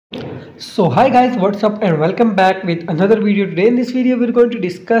So hi guys, what's up and welcome back with another video. Today in this video we're going to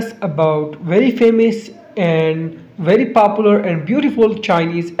discuss about very famous and very popular and beautiful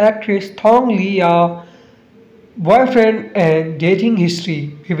Chinese actress Tong Liya boyfriend and dating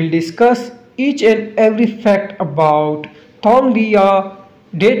history. We will discuss each and every fact about Tong Liya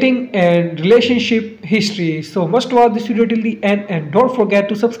dating and relationship history. So must watch this video till the end and don't forget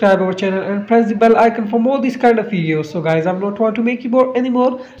to subscribe our channel and press the bell icon for more these kind of videos. So guys, I'm not want to make you more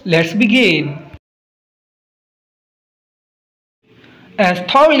anymore. Let's begin. As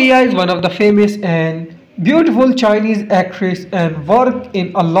Tong Liya is one of the famous and beautiful Chinese actress and worked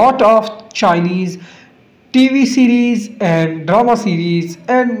in a lot of Chinese TV series and drama series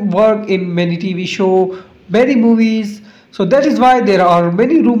and work in many TV show, many movies. So that is why there are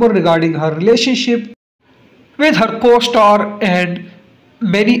many rumors regarding her relationship with her co-star and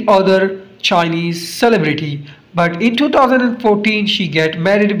many other Chinese celebrity. But in 2014 she get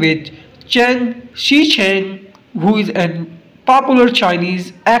married with Cheng, who is a popular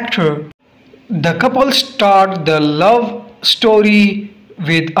Chinese actor. The couple start the love story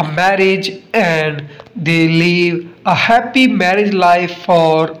with a marriage and they live a happy marriage life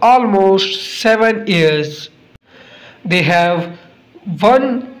for almost 7 years. They have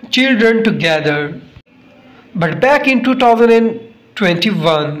one children together. But back in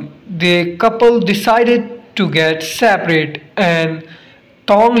 2021, the couple decided to get separate and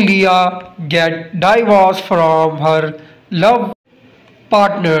Tong Liya get divorced from her love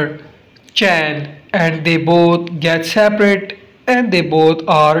partner Chan, and they both get separate and they both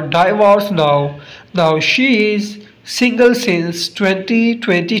are divorced now. Now she is single since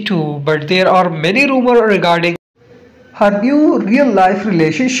 2022, but there are many rumors regarding her new real life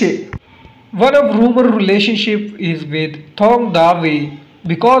relationship. One of rumored relationship is with Tong Da Wei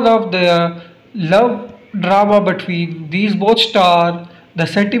because of the love drama between these both stars, the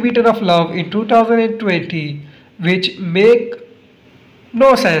centimeter of love in 2020, which make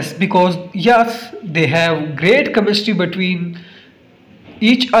no sense because yes, they have great chemistry between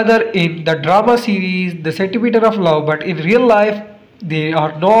each other in the drama series, the centimeter of love, but in real life they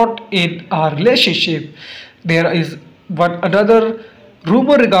are not in a relationship. There is one another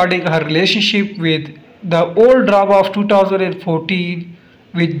rumor regarding her relationship with the old drama of 2014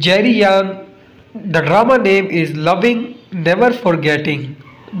 with Jerry Young. The drama name is Loving Never Forgetting.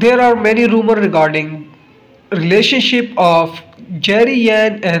 There are many rumors regarding relationship of Jerry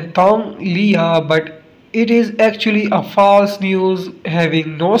Yan and Tong Liya, but it is actually a false news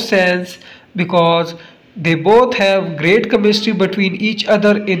having no sense because they both have great chemistry between each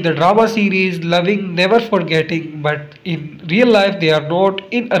other in the drama series Loving Never Forgetting, but in real life they are not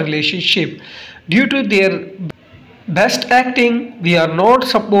in a relationship. Due to their best acting, we are not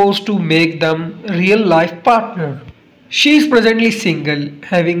supposed to make them real life partner. She is presently single,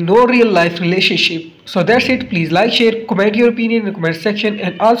 having no real life relationship. So that's it. Please like, share, comment your opinion in the comment section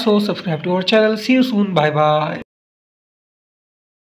and also subscribe to our channel. See you soon. Bye bye.